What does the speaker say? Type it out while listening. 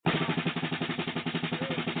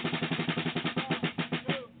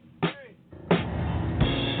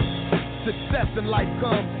in life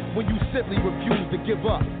comes when you simply refuse to give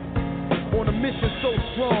up. On a mission so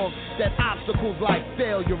strong that obstacles like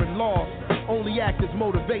failure and loss only act as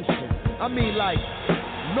motivation. I mean, like,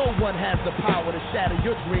 no one has the power to shatter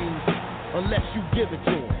your dreams unless you give it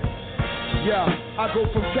to them. Yeah, I go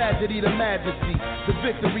from tragedy to majesty. The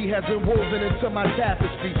victory has been woven into my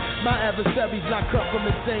tapestry. My adversary's not cut from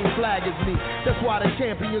the same flag as me. That's why the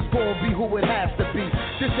champion's gonna be who it has to be.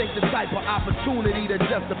 This ain't the type of opportunity that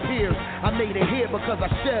just appears. I made it here because I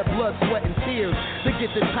shed blood, sweat, and tears. To get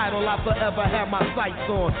the title I forever have my sights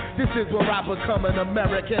on. This is where I become an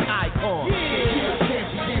American icon. Yeah, you a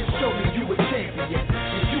champion, show me you a champion.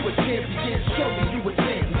 If you a champion, show me you a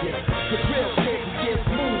champion. The real champions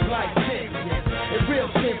move like champions. And real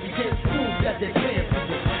champions prove that they're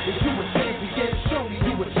champions. If you a champion, show me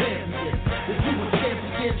you a champion. If you a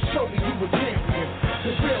champion, show me you a champion.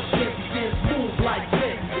 The real champions move like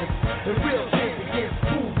champions. And real champions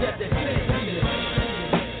prove that they're champions.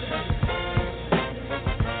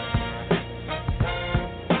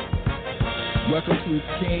 Welcome to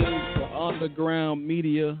King for Underground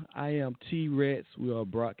Media. I am T-Rex. We are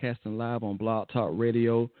broadcasting live on Blog Talk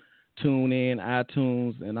Radio, TuneIn,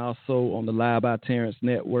 iTunes, and also on the Live by Terrence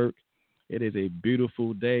Network. It is a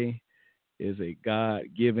beautiful day. It is a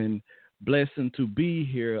God-given blessing to be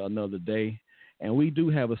here another day. And we do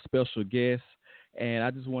have a special guest. And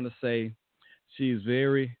I just want to say she is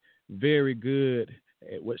very, very good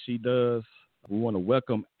at what she does. We want to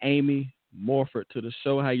welcome Amy Morford to the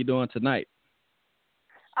show. How you doing tonight?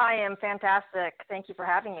 I am fantastic. Thank you for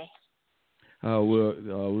having me.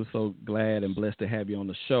 We're so glad and blessed to have you on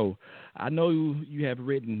the show. I know you have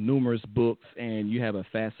written numerous books and you have a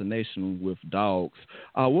fascination with dogs.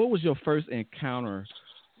 What was your first encounter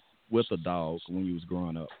with a dog when you was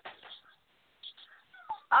growing up?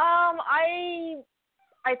 I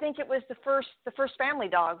think it was the first family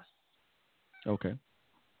dog. Okay.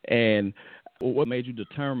 And what made you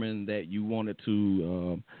determine that you wanted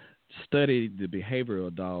to study the behavior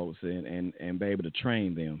of dogs and be able to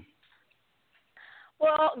train them?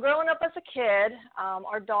 Well, growing up as a kid,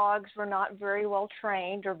 our dogs were not very well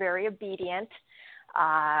trained or very obedient.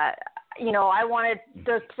 I wanted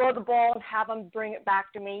to throw the ball and have them bring it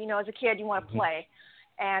back to me. You know, as a kid, you want to play.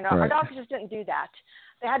 And our dogs just didn't do that.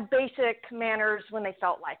 They had basic manners when they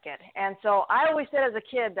felt like it. And so I always said as a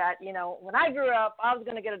kid that, you know, when I grew up, I was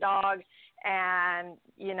going to get a dog and,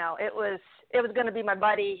 you know, it was going to be my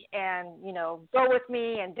buddy and, you know, go with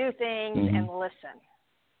me and do things and listen.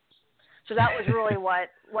 So that was really what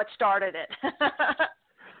started it.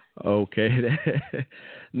 Okay.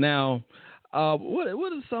 Now, what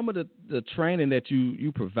are some of the training that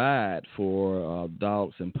you provide for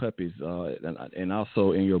dogs and puppies and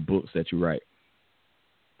also in your books that you write?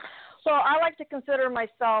 So I like to consider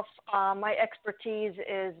myself, my expertise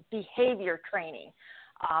is behavior training.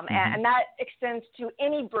 And that extends to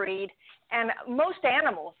any breed and most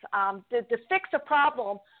animals. To fix a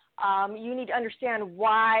problem, you need to understand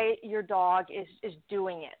why your dog is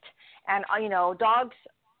doing it. And, dogs,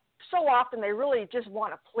 so often they really just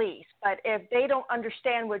want to please. But if they don't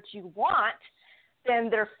understand what you want, then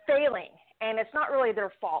they're failing. And it's not really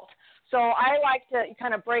their fault. So I like to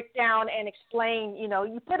kind of break down and explain,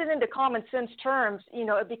 you put it into common sense terms,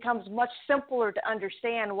 it becomes much simpler to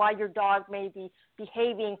understand why your dog may be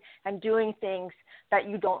behaving and doing things that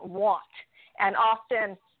you don't want. And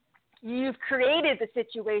often you've created the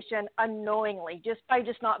situation unknowingly just by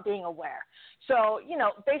not being aware. So,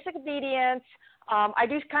 basic obedience. I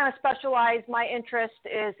do kind of specialize. My interest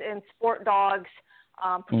is in sport dogs,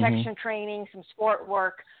 protection training, some sport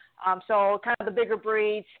work. So kind of the bigger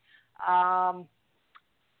breeds. And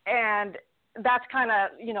that's kind of,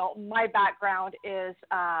 my background is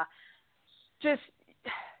I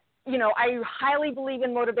highly believe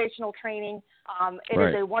in motivational training. It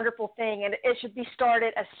is a wonderful thing, and it should be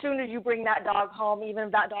started as soon as you bring that dog home, even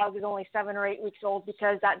if that dog is only 7 or 8 weeks old,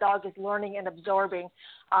 because that dog is learning and absorbing.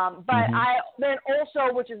 But I then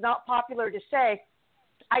also, which is not popular to say,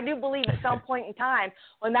 I do believe at some point in time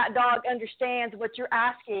when that dog understands what you're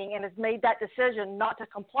asking and has made that decision not to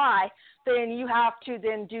comply, then you have to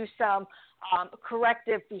then do some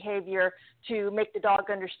corrective behavior to make the dog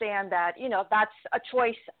understand that, that's a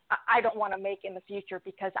choice I don't want to make in the future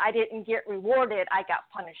because I didn't get rewarded. I got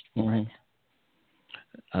punished for it.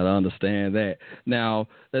 I understand that. Now,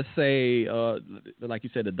 let's say, like you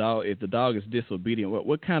said, if the dog is disobedient,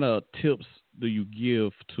 what kind of tips do you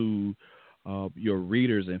give to your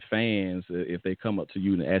readers and fans if they come up to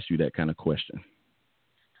you and ask you that kind of question?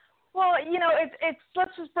 Well,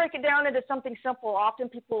 let's just break it down into something simple. Often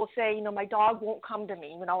people will say, my dog won't come to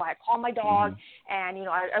me. I call my dog, and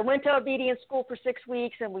I went to obedience school for 6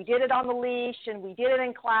 weeks, and we did it on the leash, and we did it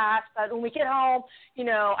in class. But when we get home,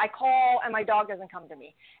 I call, and my dog doesn't come to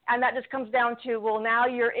me. And that just comes down to, well, now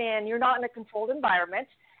you're not in a controlled environment,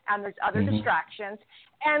 and there's other distractions.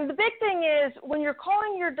 And the big thing is, when you're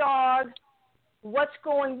calling your dog, what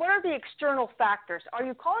are the external factors? Are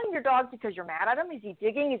you calling your dog because you're mad at him? Is he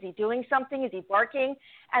digging? Is he doing something? Is he barking?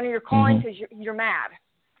 And you're calling because you're mad.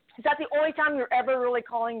 Is that the only time you're ever really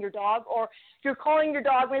calling your dog? Or you're calling your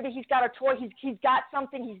dog, maybe he's got a toy, he's got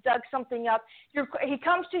something, he's dug something up. He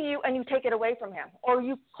comes to you and you take it away from him. Or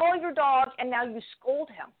you call your dog and now you scold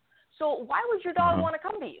him. So why would your dog want to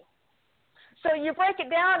come to you? So you break it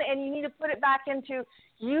down and you need to put it back into,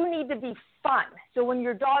 you need to be fun. So when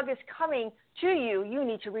your dog is coming to you, you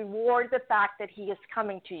need to reward the fact that he is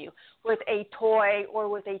coming to you with a toy or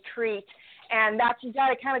with a treat. And you got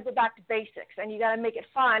to kind of go back to basics, and you got to make it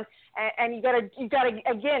fun, and you got to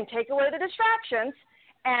again take away the distractions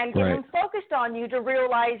and get him focused on you to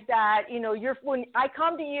realize that when I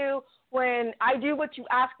come to you, when I do what you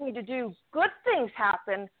ask me to do, good things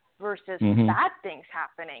happen versus bad things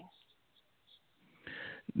happening.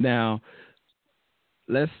 Now,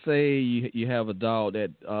 let's say you have a dog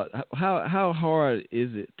that how hard is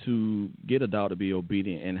it to get a dog to be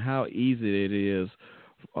obedient, and how easy it is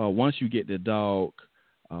once you get the dog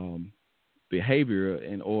behavior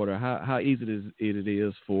in order, how easy it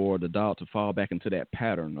is for the dog to fall back into that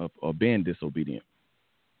pattern of being disobedient?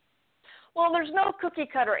 Well, there's no cookie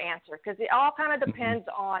cutter answer because it all kind of depends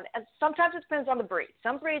on, sometimes it depends on the breed.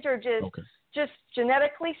 Some breeds are just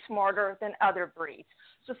genetically smarter than other breeds.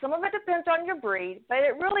 So some of it depends on your breed, but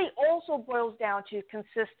it really also boils down to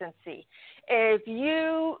consistency. If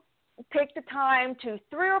you take the time to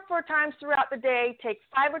 3 or 4 times throughout the day, take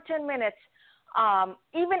 5 or 10 minutes,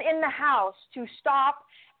 even in the house, to stop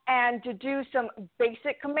and to do some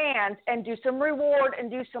basic commands and do some reward and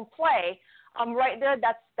do some play, right there,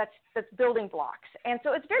 that's building blocks. And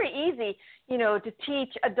so it's very easy, to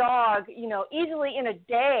teach a dog, easily in a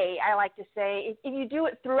day, I like to say. If you do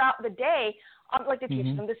it throughout the day, I'd like to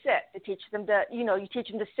teach them to sit, to teach them to, you teach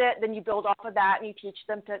them to sit, then you build off of that and you teach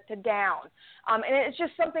them to down. And it's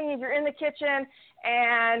just something, if you're in the kitchen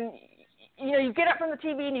and, you get up from the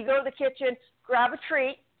TV and you go to the kitchen, grab a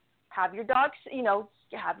treat, have your dog,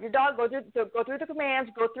 go through the commands,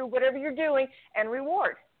 go through whatever you're doing, and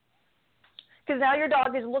reward. Because now your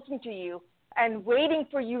dog is looking to you and waiting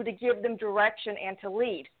for you to give them direction and to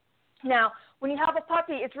lead. Now, when you have a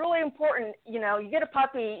puppy, it's really important, you get a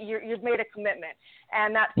puppy, you've made a commitment.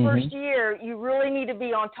 And that first year, you really need to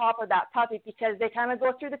be on top of that puppy because they kind of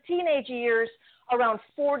go through the teenage years around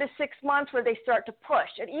 4 to 6 months where they start to push,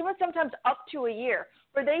 and even sometimes up to a year,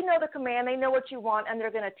 where they know the command, they know what you want, and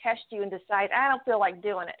they're going to test you and decide, I don't feel like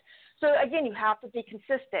doing it. So, again, you have to be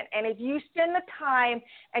consistent. And if you spend the time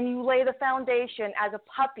and you lay the foundation as a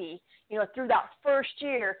puppy, through that first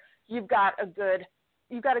year, you've got a good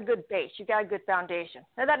base. You've got a good foundation.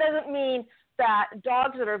 Now, that doesn't mean that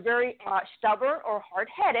dogs that are very stubborn or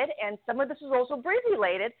hard-headed, and some of this is also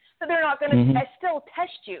breed-related, that they're not going to still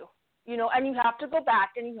test you, and you have to go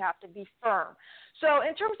back and you have to be firm. So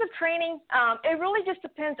in terms of training, it really just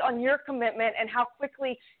depends on your commitment and how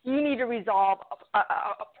quickly you need to resolve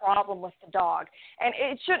a problem with the dog. And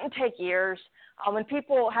it shouldn't take years. When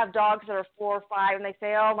people have dogs that are 4 or 5 and they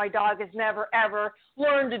say, oh, my dog has never, ever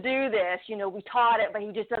learned to do this, we taught it, but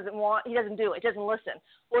he just doesn't do it, he doesn't listen.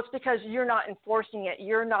 Well, it's because you're not enforcing it.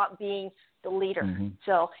 You're not being the leader.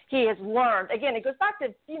 So he has learned. Again, it goes back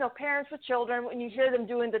to, parents with children. When you hear them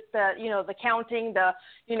doing the counting,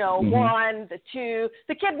 1, the 2,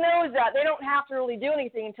 the kid knows that they don't have to really do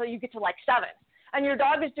anything until you get to like 7. And your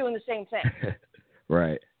dog is doing the same thing.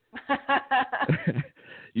 Right.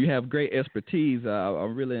 You have great expertise.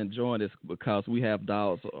 I'm really enjoying this because we have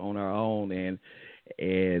dogs on our own, and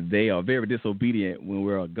they are very disobedient when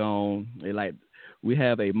we're gone. We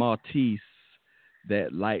have a Maltese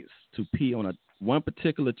that likes to pee on one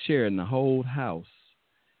particular chair in the whole house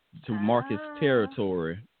to mark his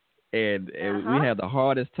territory. And we have the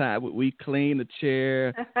hardest time. We clean the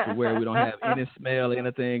chair to where we don't have any smell,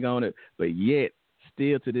 anything on it, but yet,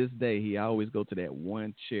 still to this day, he always go to that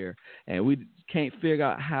one chair, and we can't figure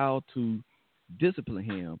out how to discipline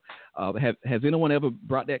him. Has anyone ever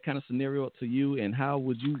brought that kind of scenario up to you, and how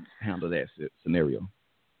would you handle that scenario?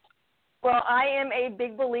 Well, I am a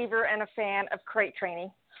big believer and a fan of crate training,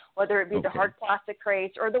 whether it be the hard plastic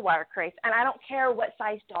crates or the wire crates, and I don't care what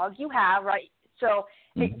size dog you have, right? So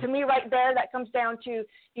to me, right there, that comes down to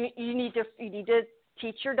you need to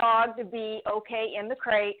teach your dog to be okay in the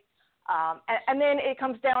crate. And then it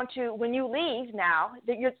comes down to when you leave now,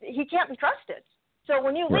 that he can't be trusted. So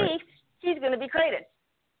when you leave, he's going to be crated.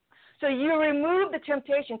 So you remove the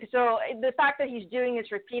temptation. So the fact that he's doing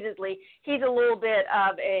this repeatedly, he's a little bit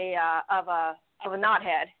of a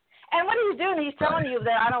knothead. And what he's doing, he's telling you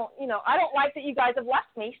that I don't like that you guys have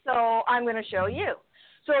left me, so I'm going to show you.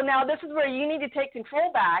 So now this is where you need to take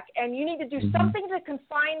control back, and you need to do something to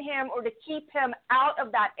confine him or to keep him out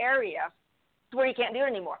of that area where he can't do it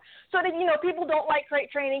anymore. So that, people don't like crate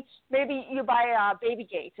training. Maybe you buy baby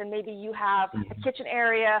gates, and maybe you have a kitchen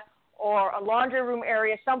area or a laundry room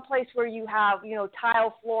area, someplace where you have,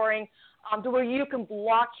 tile flooring, to where you can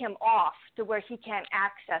block him off to where he can't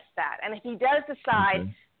access that. And if he does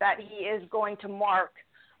decide that he is going to mark,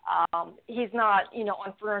 he's not,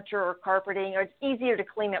 on furniture or carpeting, or it's easier to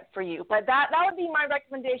clean up for you. But that would be my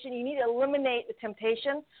recommendation. You need to eliminate the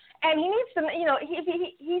temptation. And he needs to,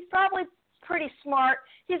 he's probably pretty smart.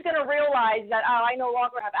 He's going to realize that, I no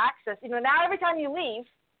longer have access. Now every time you leave,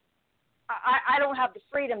 I don't have the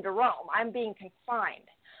freedom to roam. I'm being confined.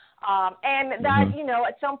 And that,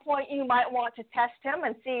 at some point you might want to test him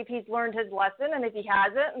and see if he's learned his lesson. And if he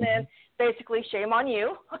hasn't, then basically shame on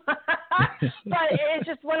you. But it's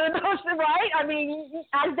just one of those, right? I mean,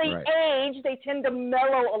 as they age, they tend to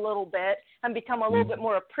mellow a little bit and become a little bit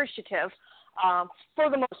more appreciative for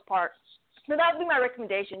the most part. So that would be my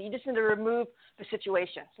recommendation. You just need to remove the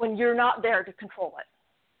situation when you're not there to control it.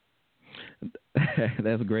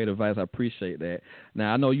 That's great advice. I appreciate that.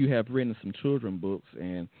 Now, I know you have written some children books,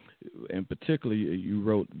 and particularly you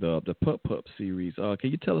wrote the Pup Pup Series. Can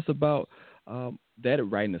you tell us about that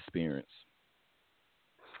writing experience?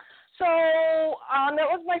 So that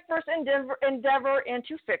was my first endeavor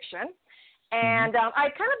into fiction, and I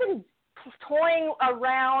kind of been toying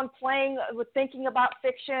around, playing with thinking about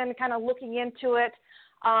fiction, kind of looking into it,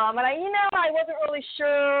 and I wasn't really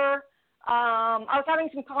sure. I was having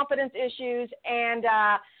some confidence issues, and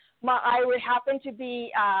I would happen to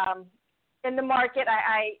be in the market.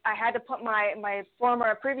 I had to put my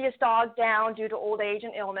previous dog down due to old age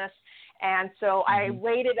and illness, and so I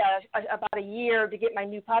waited about a year to get my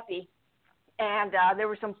new puppy, and there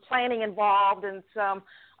was some planning involved and some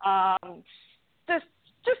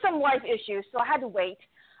just some life issues, so I had to wait.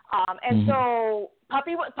 And so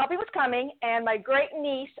puppy was coming, and my great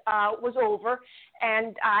niece was over,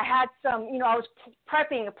 and I had some, I was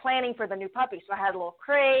prepping and planning for the new puppy. So I had a little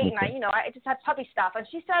crate, and I just had puppy stuff, and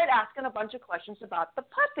she started asking a bunch of questions about the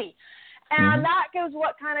puppy, and that was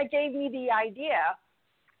what kind of gave me the idea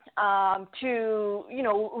to,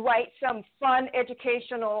 write some fun,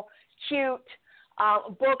 educational, cute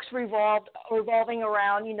books revolving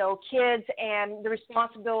around, kids and the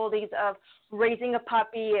responsibilities of raising a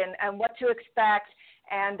puppy and what to expect.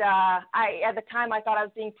 And at the time, I thought I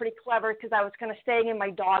was being pretty clever because I was kind of staying in my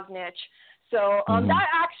dog niche. So that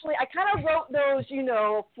actually, I kind of wrote those,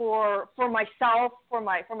 for myself, for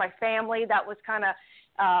my family. That was kind of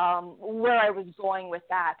where I was going with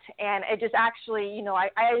that. And it just actually,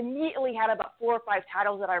 I immediately had about 4 or 5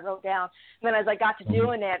 titles that I wrote down. And then as I got to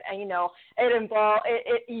doing it, and,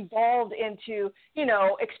 it evolved into,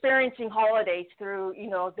 experiencing holidays through,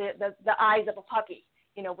 the eyes of a puppy,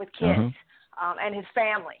 with kids and his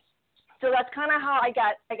family. So that's kind of how I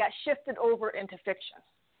got shifted over into fiction.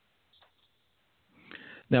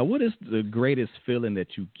 Now, what is the greatest feeling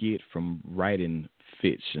that you get from writing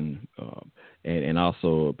fiction, and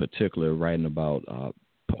also particularly writing about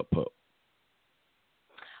Pup Pup?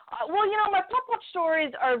 Well, my Pup Pup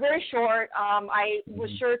stories are very short. I was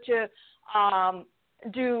sure to I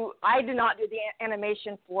do not do the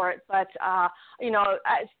animation for it, but,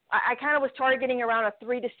 I kind of was targeting around a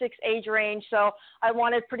 3 to 6 age range, so I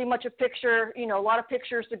wanted pretty much a picture, a lot of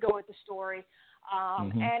pictures to go with the story.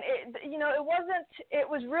 And it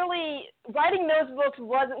was really, writing those books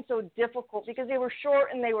wasn't so difficult because they were short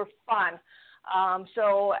and they were fun.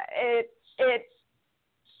 So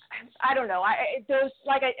I don't know. I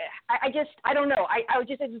don't know. I was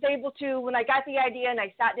able to, when I got the idea and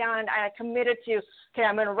I sat down and I committed to, okay,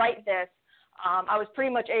 I'm going to write this. I was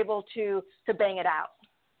pretty much able to bang it out.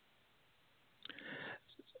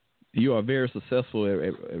 You are very successful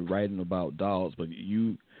at writing about dogs, but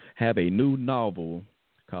you have a new novel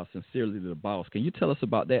called Sincerely the Boss. Can you tell us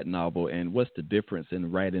about that novel and what's the difference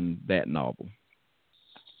in writing that novel?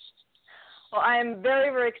 Well, I'm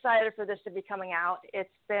very, very excited for this to be coming out. It's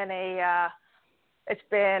been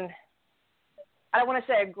I don't want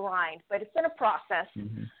to say a grind, but it's been a process.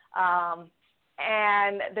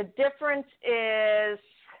 And the difference is,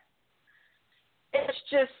 it's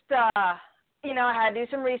just, I had to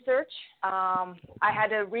do some research. I had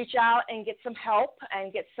to reach out and get some help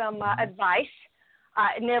and get some advice.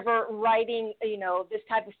 never writing, this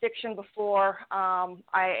type of fiction before.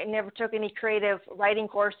 I never took any creative writing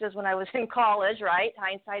courses when I was in college, right?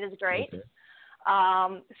 Hindsight is great. Okay.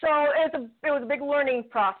 So it was a big learning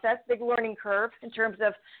process, big learning curve in terms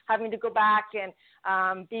of having to go back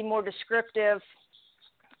and be more descriptive,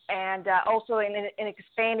 and also in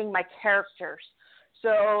expanding my characters.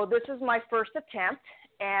 So this is my first attempt,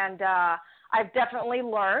 and I've definitely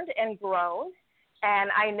learned and grown.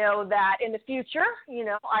 And I know that in the future,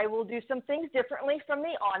 I will do some things differently from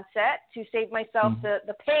the onset to save myself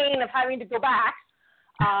the pain of having to go back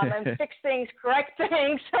and fix things, correct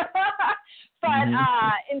things. But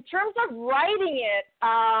in terms of writing it,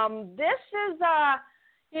 this is,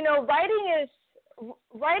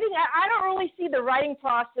 writing, I don't really see the writing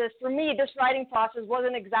process. For me, this writing process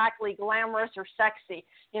wasn't exactly glamorous or sexy.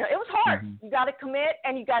 It was hard. You got to commit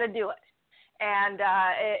and you got to do it. And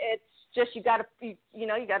it's just, you got to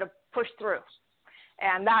push through.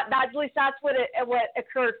 And that's what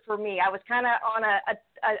occurred for me. I was kind of on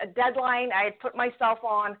a deadline I had put myself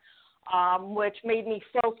on, which made me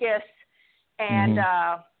focus and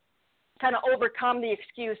kind of overcome the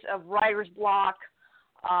excuse of writer's block.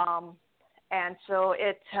 And so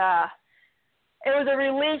it was a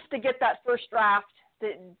relief to get that first draft,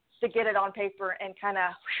 to get it on paper and kind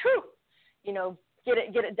of, get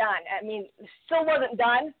it done. I mean, it still wasn't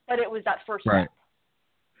done, but it was that first step.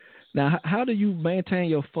 Now, how do you maintain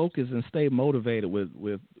your focus and stay motivated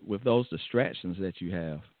with those distractions that you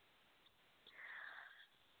have?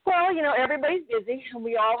 Well, everybody's busy, and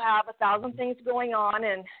we all have 1,000 things going on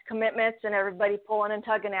and commitments, and everybody pulling and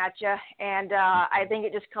tugging at you. And I think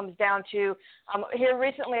it just comes down to here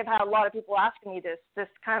recently. I've had a lot of people asking me this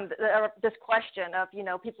question of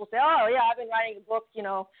people say, oh yeah, I've been writing a book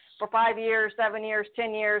for 5 years, 7 years,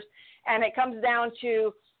 10 years, and it comes down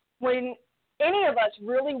to when any of us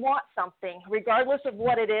really want something, regardless of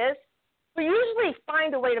what it is, we usually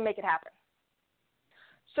find a way to make it happen.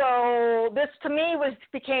 So this to me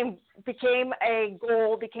became a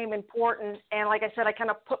goal, became important, and like I said, I kind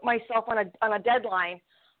of put myself on a deadline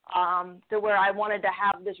to where I wanted to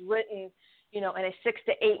have this written, in a 6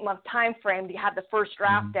 to 8 month time frame to have the first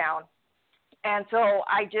draft down. And so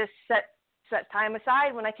I just set time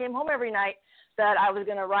aside when I came home every night that I was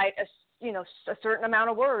going to write a certain amount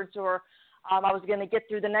of words, or I was going to get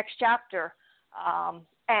through the next chapter.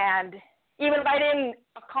 And even if I didn't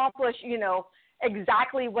accomplish,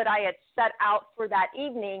 exactly what I had set out for that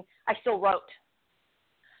evening, I still wrote.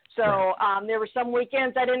 So there were some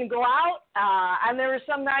weekends I didn't go out, and there were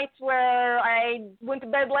some nights where I went to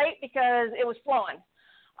bed late because it was flowing.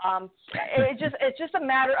 It's just a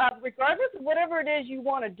matter of, regardless of whatever it is you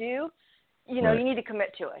want to do, you need to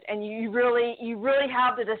commit to it, and you really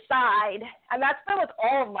have to decide. And that's been with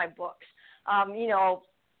all of my books.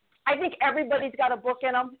 I think everybody's got a book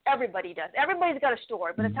in them. Everybody does. Everybody's got a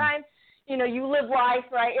story. But at times, you live life,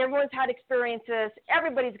 right? Everyone's had experiences.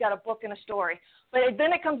 Everybody's got a book and a story. But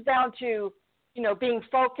then it comes down to, being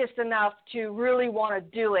focused enough to really want to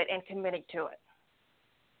do it and committing to it.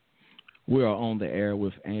 We are on the air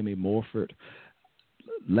with Amy Morford.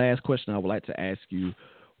 Last question I would like to ask you,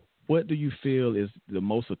 what do you feel is the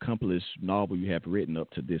most accomplished novel you have written up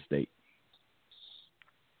to this date?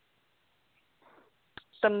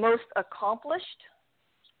 The most accomplished?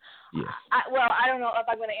 Yes. I don't know if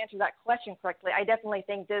I'm going to answer that question correctly. I definitely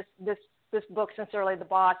think this book, Sincerely the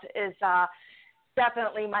Boss, is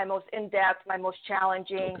definitely my most in-depth, my most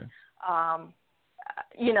challenging. Okay.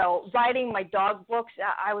 Writing my dog books,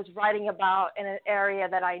 I was writing about in an area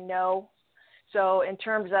that I know. So in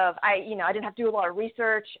terms of, I didn't have to do a lot of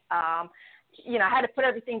research. I had to put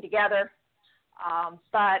everything together.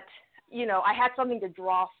 But I had something to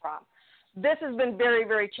draw from. This has been very,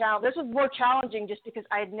 very challenging. This was more challenging just because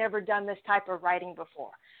I had never done this type of writing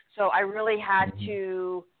before. So I really had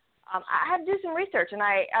to, do some research, and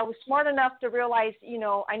I was smart enough to realize,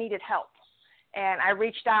 I needed help. And I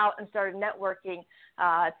reached out and started networking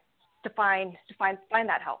to find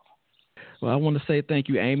that help. Well, I want to say thank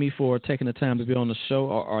you, Amy, for taking the time to be on the show.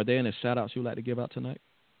 Are there any shout-outs you'd like to give out tonight?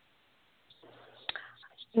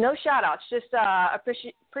 No shout-outs. Just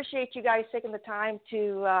appreciate you guys taking the time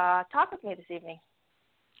to talk with me this evening.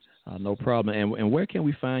 No problem. And where can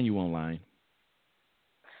we find you online?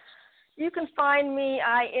 You can find me.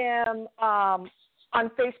 I am on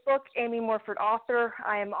Facebook, Amy Morford Author.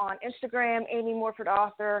 I am on Instagram, Amy Morford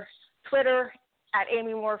Author. Twitter, at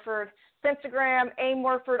Amy Morford. Instagram, Amy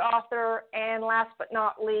Morford Author. And last but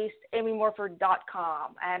not least,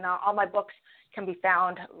 amymorford.com. And all my books can be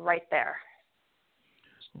found right there.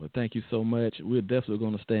 Well, thank you so much. We're definitely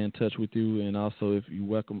going to stay in touch with you, and also if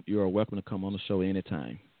you are welcome to come on the show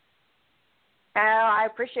anytime. I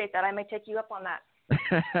appreciate that. I may take you up on that.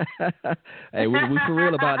 Hey, we for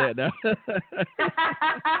real about that now.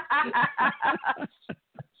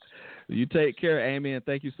 You take care, Amy, and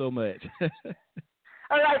thank you so much.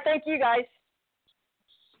 All right, thank you, guys.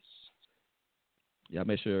 Y'all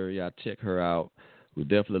make sure y'all check her out. We're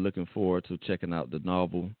definitely looking forward to checking out the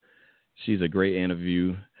novel. She's a great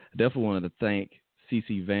interview. I definitely wanted to thank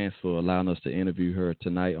CeCe Vance for allowing us to interview her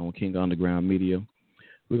tonight on King Underground Media.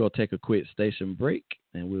 We're going to take a quick station break,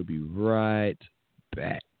 and we'll be right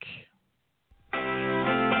back.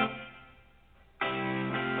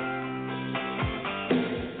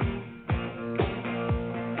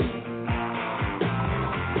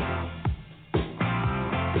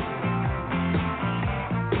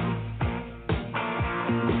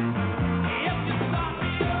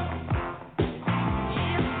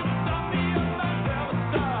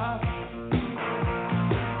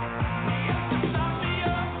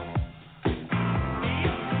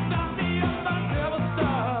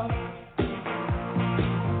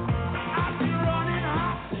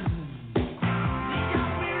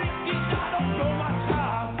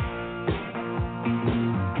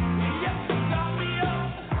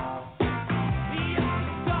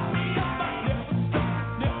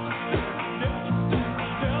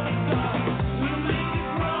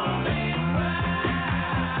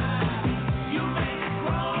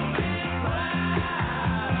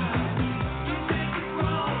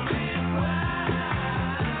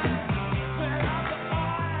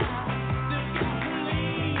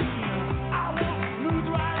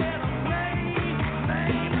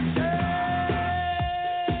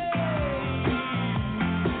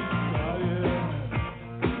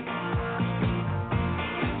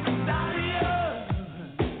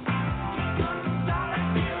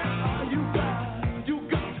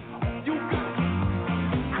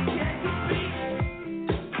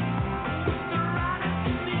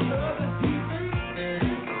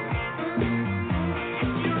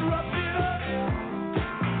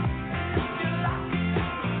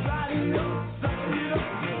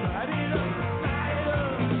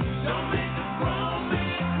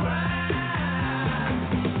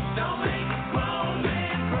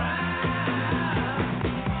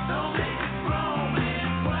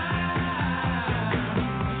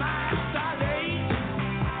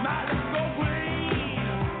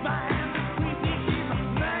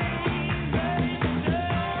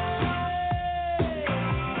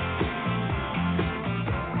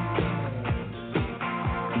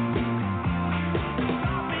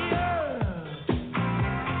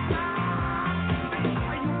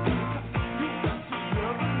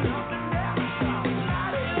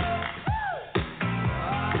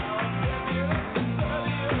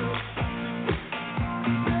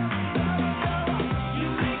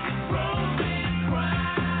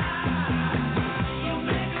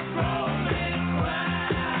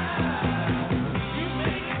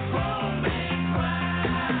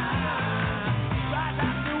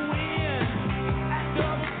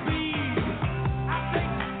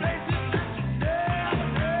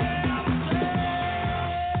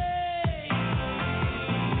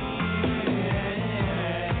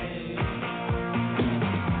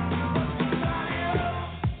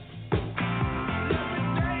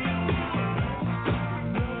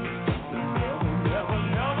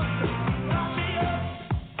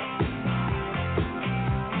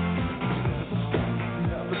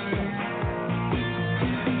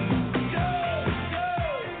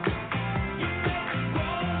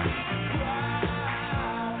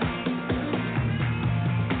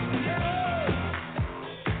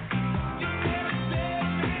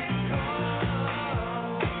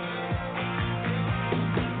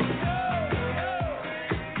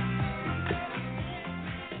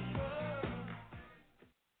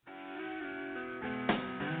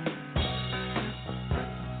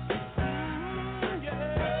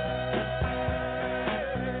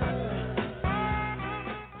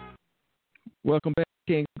 Welcome back,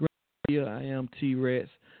 King Media. I am T-Rex.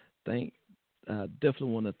 Definitely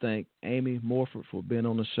want to thank Amy Morford for being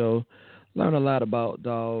on the show. Learn a lot about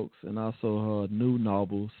dogs and also her new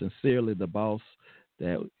novel, Sincerely the Boss,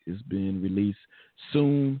 that is being released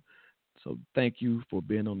soon. So thank you for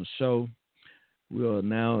being on the show. We are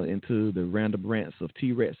now into the random rants of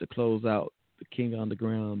T-Rex to close out the King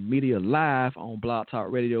Underground Media live on Blog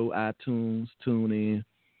Talk Radio, iTunes, TuneIn.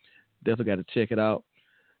 Definitely got to check it out.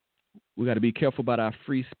 We got to be careful about our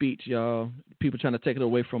free speech, y'all. People trying to take it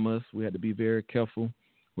away from us. We have to be very careful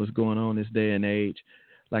what's going on this day and age.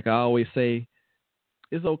 Like I always say,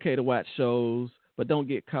 it's okay to watch shows, but don't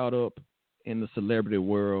get caught up in the celebrity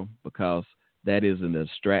world because that is a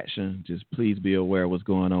distraction. Just please be aware of what's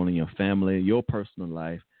going on in your family, your personal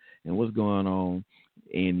life, and what's going on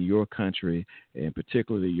in your country, and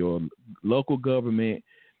particularly your local government,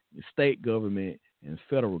 state government, and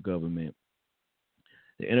federal government.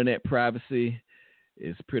 The internet privacy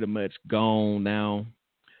is pretty much gone now.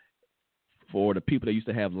 For the people that used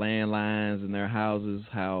to have landlines in their houses,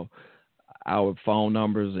 how our phone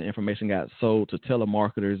numbers and information got sold to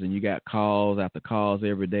telemarketers, and you got calls after calls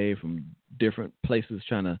every day from different places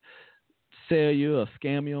trying to sell you or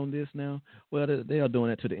scam you on this now. Well, they are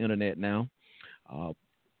doing it to the internet now.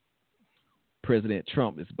 President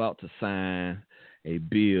Trump is about to sign a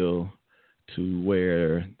bill to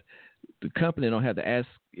where the company don't have to ask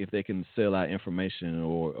if they can sell our information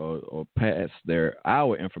or pass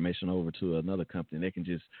our information over to another company. They can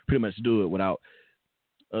just pretty much do it without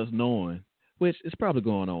us knowing, which is probably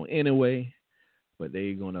going on anyway, but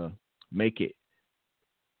they're going to make it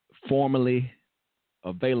formally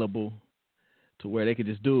available to where they can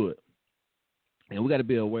just do it. And we got to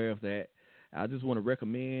be aware of that. I just want to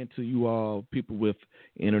recommend to you all, people with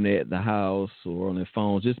internet at the house or on their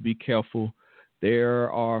phones, just be careful.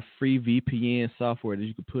 There are free VPN software that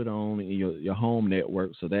you can put on in your home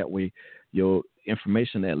network, so that way your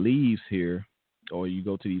information that leaves here or you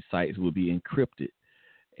go to these sites will be encrypted,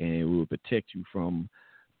 and it will protect you from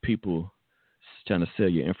people trying to sell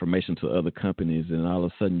your information to other companies, and all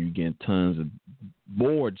of a sudden you get tons of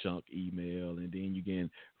more junk email, and then you get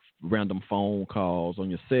random phone calls on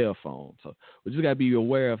your cell phone. So we just got to be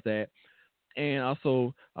aware of that. And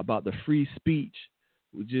also about the free speech,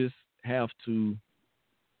 we just have to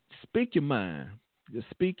speak your mind. Just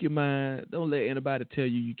speak your mind. Don't let anybody tell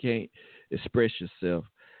you you can't express yourself.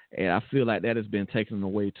 And I feel like that has been taken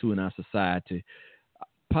away too in our society.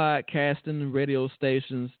 Podcasting, radio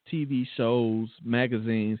stations, TV shows,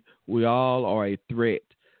 magazines, we all are a threat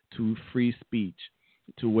to free speech,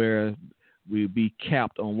 to where we'll be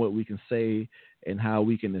capped on what we can say and how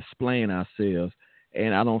we can explain ourselves.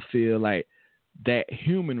 And I don't feel like that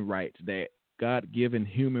human rights, that God-given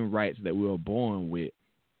human rights that we were born with,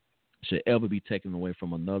 should ever be taken away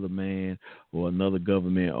from another man or another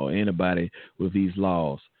government or anybody with these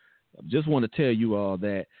laws. I just want to tell you all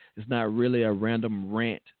that it's not really a random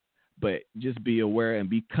rant, but just be aware and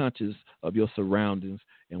be conscious of your surroundings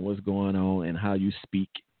and what's going on and how you speak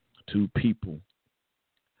to people.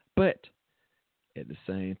 But at the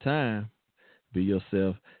same time, be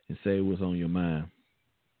yourself and say what's on your mind.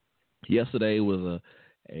 Yesterday was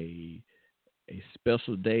a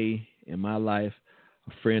special day in my life.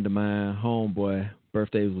 A friend of mine, homeboy,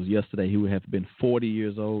 birthday was yesterday. He would have been 40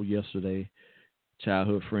 years old yesterday.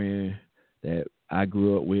 Childhood friend that I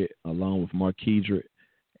grew up with, along with Marquedrick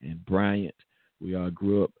and Bryant. We all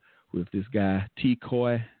grew up with this guy, T.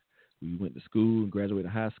 Coy. We went to school and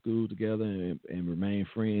graduated high school together and remained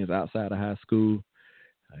friends outside of high school.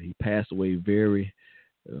 He passed away very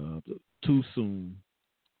too soon,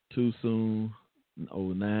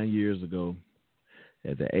 9 years ago,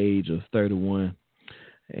 at the age of 31.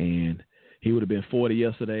 And he would have been 40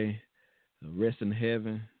 yesterday. Rest in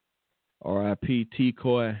heaven. R.I.P. T.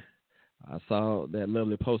 Coy. I saw that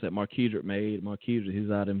lovely post that Marquedrick made. Marquedrick,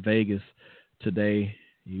 he's out in Vegas today.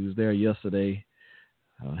 He was there yesterday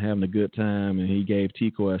having a good time, and he gave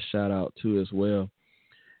T. Coy a shout-out too as well.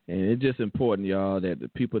 And it's just important, y'all, that the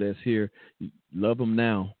people that's here, love them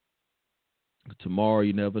now. Tomorrow,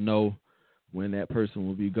 you never know when that person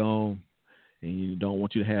will be gone, and you don't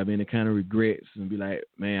want you to have any kind of regrets and be like,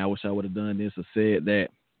 man, I wish I would have done this or said that.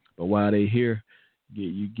 But while they're here,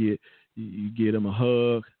 you get them a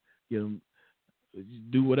hug,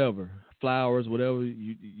 do whatever, flowers, whatever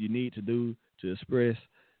you need to do to express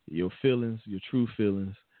your feelings, your true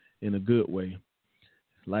feelings, in a good way.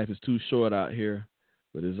 Life is too short out here,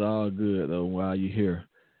 but it's all good though while you're here.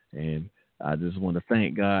 And I just want to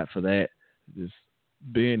thank God for that. Just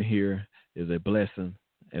being here is a blessing,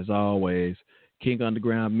 as always. King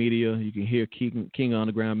Underground Media, you can hear King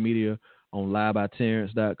Underground Media on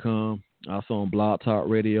livebyterrence.com, also on Blog Talk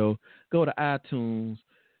Radio. Go to iTunes,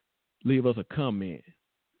 leave us a comment.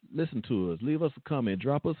 Listen to us. Leave us a comment.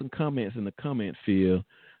 Drop us some comments in the comment field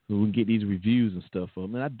so we can get these reviews and stuff up.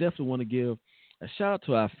 And I definitely want to give a shout out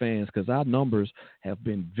to our fans, because our numbers have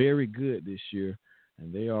been very good this year,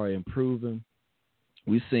 and they are improving.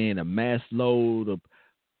 We're seeing a mass load of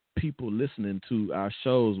people listening to our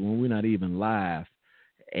shows when we're not even live.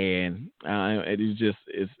 And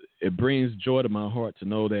it brings joy to my heart to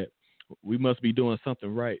know that we must be doing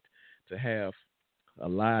something right to have a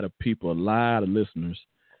lot of people, a lot of listeners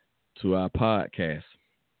to our podcast.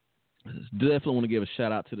 Definitely want to give a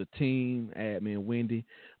shout out to the team, admin Wendy,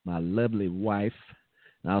 my lovely wife,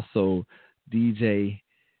 and also DJ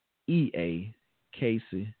EA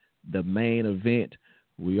Casey. The main event,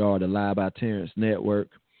 we are the Live by Terrence Network.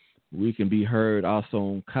 We can be heard also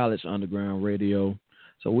on College Underground Radio.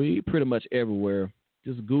 So we pretty much everywhere.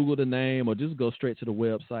 Just Google the name or just go straight to the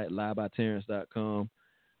website, livebyterrence.com.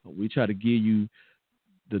 We try to give you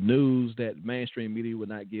the news that mainstream media would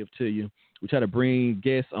not give to you. We try to bring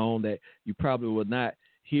guests on that you probably would not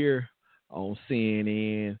hear on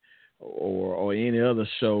CNN or any other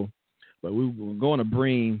show. But we're going to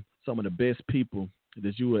bring some of the best people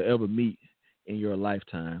that you will ever meet in your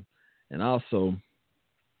lifetime. And also,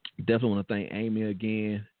 definitely want to thank Amy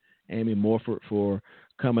again, Amy Morford, for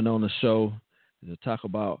coming on the show to talk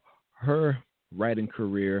about her writing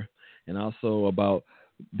career and also about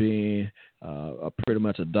being pretty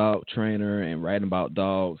much a dog trainer and writing about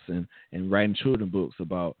dogs and writing children books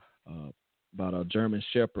about a German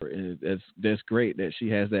Shepherd. And that's great that she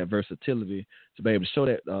has that versatility to be able to show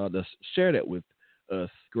that, to share that with us.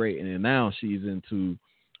 Great. And then now she's into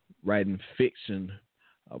writing fiction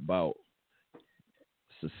about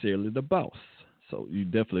Sincerely the Boss. So you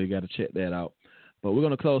definitely got to check that out. But we're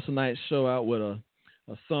going to close tonight's show out with a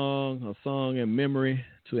song in memory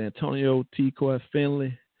to Antonio T. Coy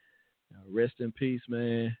Finley. Rest in peace,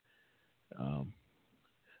 man.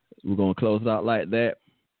 We're going to close it out like that.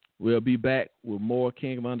 We'll be back with more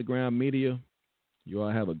King of Underground Media. You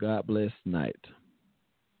all have a God bless night.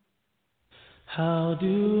 How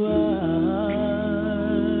do I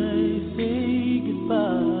say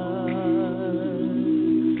goodbye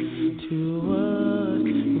to what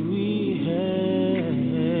we had?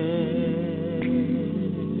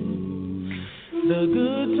 The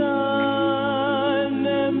good time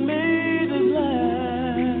that made us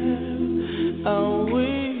laugh, I'll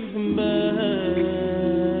wave them back.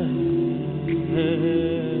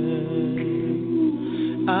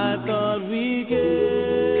 I thought we'd get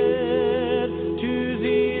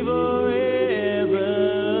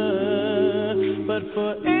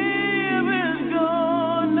forever's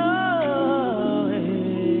gone away.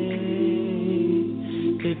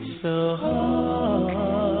 It's so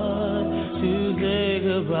hard to say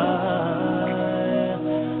goodbye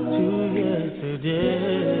to yesterday.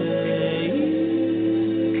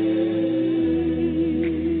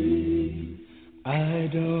 I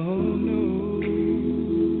don't know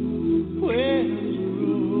where the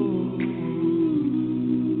road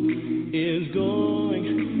is going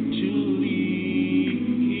to lead.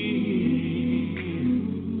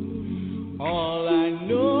 All I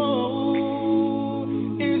know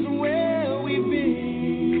is where we've been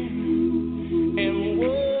and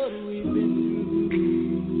what we've been through.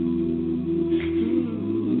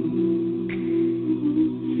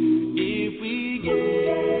 If we get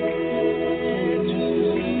to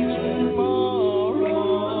see tomorrow,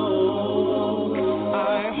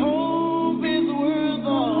 I hope it's worth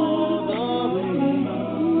all the wait.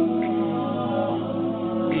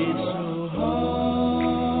 It's so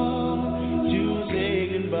hard to say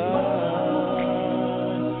goodbye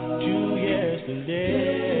to yesterday.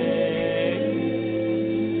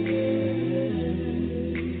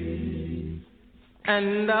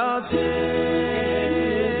 And I'll tell